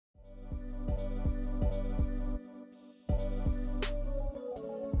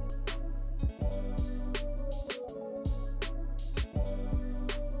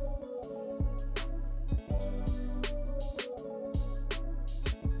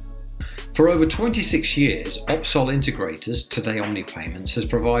For over 26 years, Opsol Integrators, today OmniPayments, has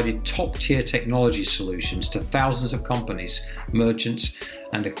provided top-tier technology solutions to thousands of companies, merchants,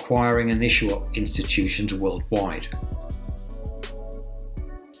 and acquiring and issuer institutions worldwide.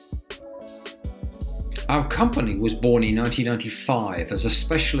 Our company was born in 1995 as a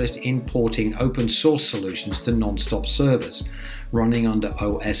specialist in porting open source solutions to non-stop servers, running under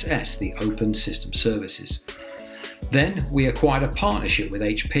OSS, the Open System Services. Then we acquired a partnership with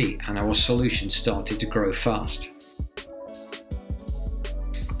HP and our solution started to grow fast.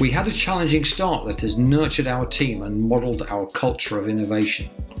 We had a challenging start that has nurtured our team and modelled our culture of innovation.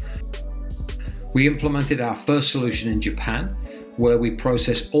 We implemented our first solution in Japan, where we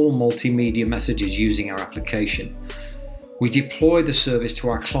process all multimedia messages using our application. We deploy the service to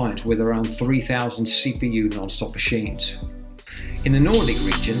our clients with around 3,000 CPU non-stop machines. In the Nordic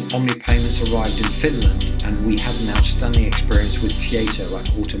region, OmniPayments arrived in Finland and we had an outstanding experience with Tieto at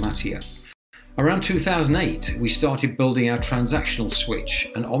Automatia. Around 2008, we started building our transactional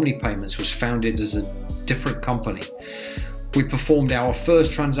switch and OmniPayments was founded as a different company. We performed our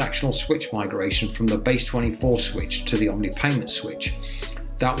first transactional switch migration from the Base24 switch to the OmniPayments switch.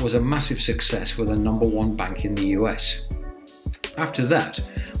 That was a massive success with a #1 bank in the US. After that,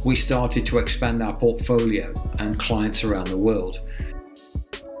 we started to expand our portfolio and clients around the world.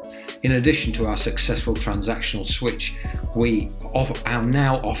 In addition to our successful transactional switch, we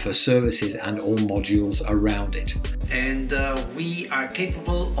now offer services and all modules around it. And we are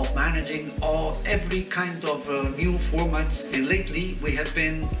capable of managing every kind of new formats, and lately we have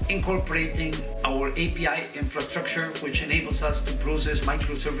been incorporating our API infrastructure, which enables us to process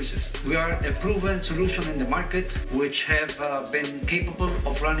microservices. We are a proven solution in the market which have been capable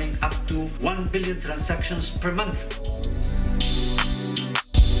of running up to 1 billion transactions per month.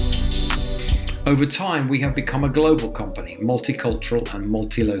 Over time, we have become a global company, multicultural and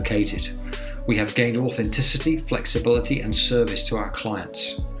multi-located. We have gained authenticity, flexibility and service to our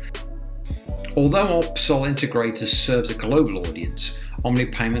clients. Although Opsol Integrators serves a global audience,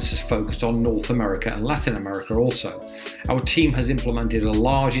 OmniPayments has focused on North America and Latin America also. Our team has implemented a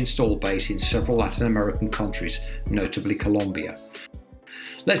large install base in several Latin American countries, notably Colombia.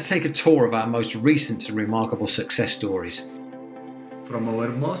 Let's take a tour of our most recent and remarkable success stories. From our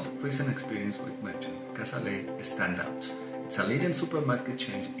most recent experience with merchant, Casale stands out. It's a leading supermarket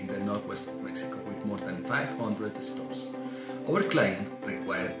chain in the northwest of Mexico with more than 500 stores. Our client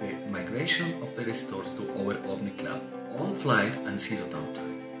required the migration of their stores to our OmniCloud, on flight and zero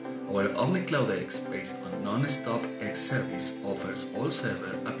downtime. Our OmniCloud X, based on non-stop X service, offers all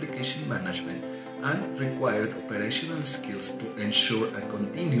server application management and required operational skills to ensure a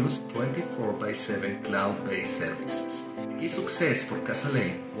continuous 24/7 cloud-based services. The key success for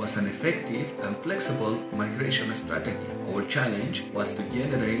Casale was an effective and flexible migration strategy. Our challenge was to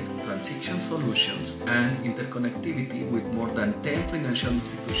generate transition solutions and interconnectivity with more than 10 financial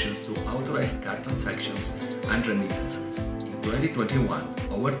institutions to authorize card transactions and remittances. In 2021,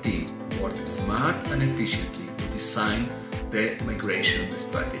 our team worked smart and efficiently to design the migration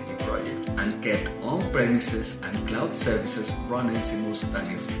strategy project and kept on-premises and cloud services running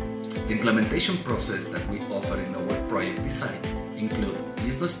simultaneously. The implementation process that we offer in our project design include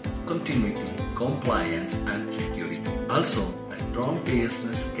business continuity, compliance, and security. Also, a strong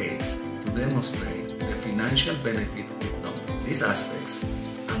business case to demonstrate the financial benefit with them. These aspects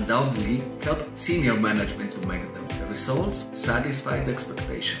undoubtedly help senior management to make them. The results satisfied the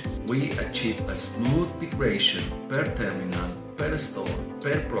expectations. We achieved a smooth migration per terminal, per store,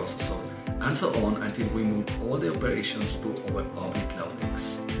 per processor, and so on until we moved all the operations to our OmniCloud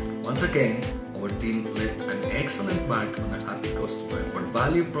X. Once again, our team left an excellent mark on a happy customer. Our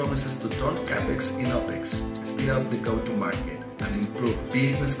value promises to turn CapEx in OpEx, speed up the go-to-market, and improve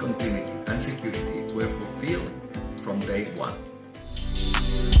business continuity and security were fulfilled from day one.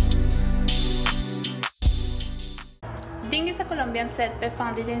 Ding is a Colombian SETP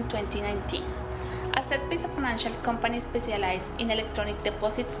founded in 2019. A SETP is a financial company specialized in electronic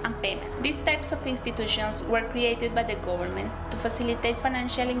deposits and payment. These types of institutions were created by the government to facilitate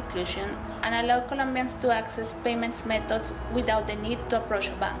financial inclusion and allow Colombians to access payments methods without the need to approach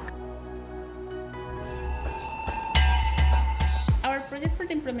a bank. Our project for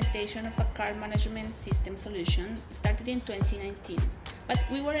the implementation of a card management system solution started in 2019, but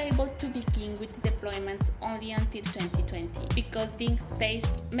we were able to begin with the deployments only until 2020 because Dings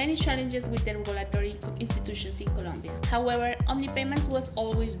faced many challenges with the regulatory institutions in Colombia. However, OmniPayments was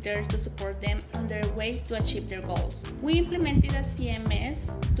always there to support them on their way to achieve their goals. We implemented a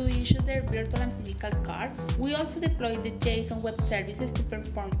CMS to issue their virtual and physical cards. We also deployed the JSON web services to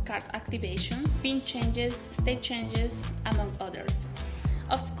perform card activations, PIN changes, state changes, among others.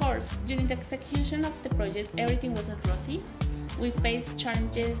 Of course, course, during the execution of the project, everything wasn't rosy. We faced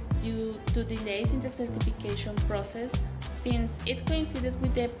challenges due to delays in the certification process, since it coincided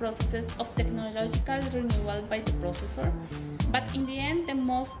with the processes of technological renewal by the processor. But in the end, the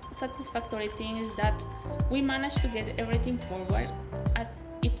most satisfactory thing is that we managed to get everything forward as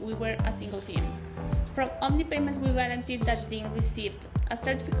if we were a single team. From OmniPayments, we guaranteed that Dean received a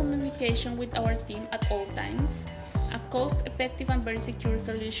certificate communication with our team at all times, a cost-effective and very secure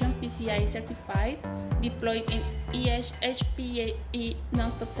solution, PCI certified, deployed in HPE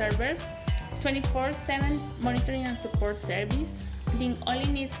non-stop servers, 24/7 monitoring and support service. Dean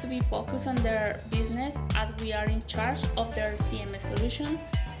only needs to be focused on their business, as we are in charge of their CMS solution,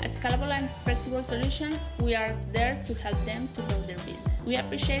 a scalable and flexible solution. We are there to help them to grow their business. We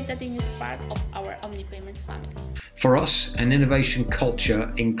appreciate that Dean is part of our OmniPayments family. For us, an innovation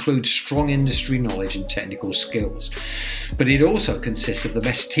culture includes strong industry knowledge and technical skills, but it also consists of the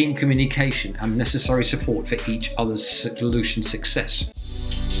best team communication and necessary support for each other's solution success.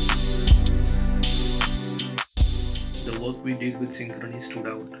 The work we did with Synchrony stood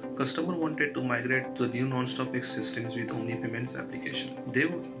out. Customer wanted to migrate to the new non-stop X systems with OmniPayments application.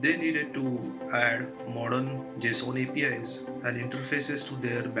 They needed to add modern JSON APIs and interfaces to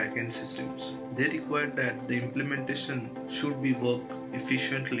their backend systems. They required that the implementation should be work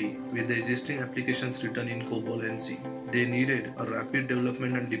efficiently with the existing applications written in COBOL and C. They needed a rapid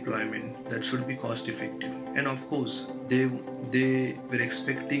development and deployment that should be cost effective. And of course, they were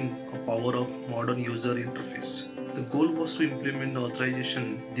expecting a power of modern user interface. The goal was to implement the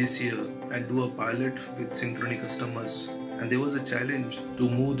authorization this year and do a pilot with Synchrony customers, and there was a challenge to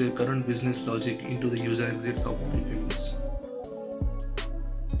move their current business logic into the user exits of OmniPayments.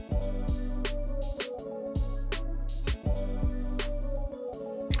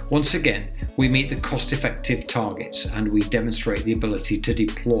 Once again, we meet the cost-effective targets and we demonstrate the ability to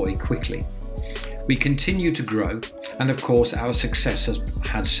deploy quickly. We continue to grow, and of course our success has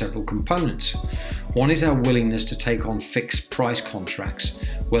had several components. One is our willingness to take on fixed price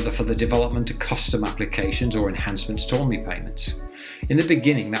contracts, whether for the development of custom applications or enhancements to OmniPayments. In the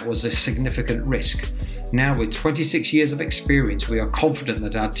beginning, that was a significant risk. Now, with 26 years of experience, we are confident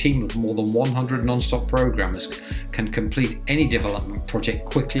that our team of more than 100 non-stop programmers can complete any development project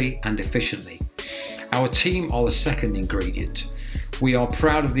quickly and efficiently. Our team are the second ingredient. We are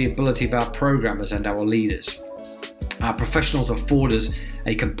proud of the ability of our programmers and our leaders. Our professionals afford us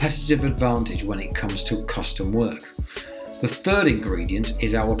a competitive advantage when it comes to custom work. The third ingredient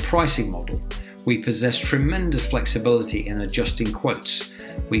is our pricing model. We possess tremendous flexibility in adjusting quotes.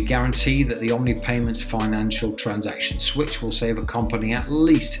 We guarantee that the OmniPayments financial transaction switch will save a company at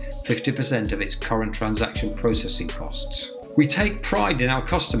least 50% of its current transaction processing costs. We take pride in our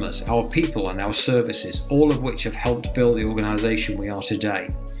customers, our people and our services, all of which have helped build the organisation we are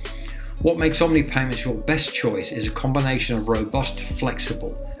today. What makes OmniPayments your best choice is a combination of robust,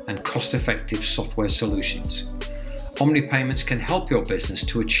 flexible and cost-effective software solutions. OmniPayments can help your business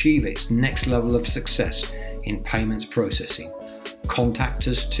to achieve its next level of success in payments processing. Contact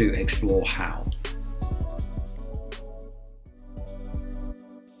us to explore how.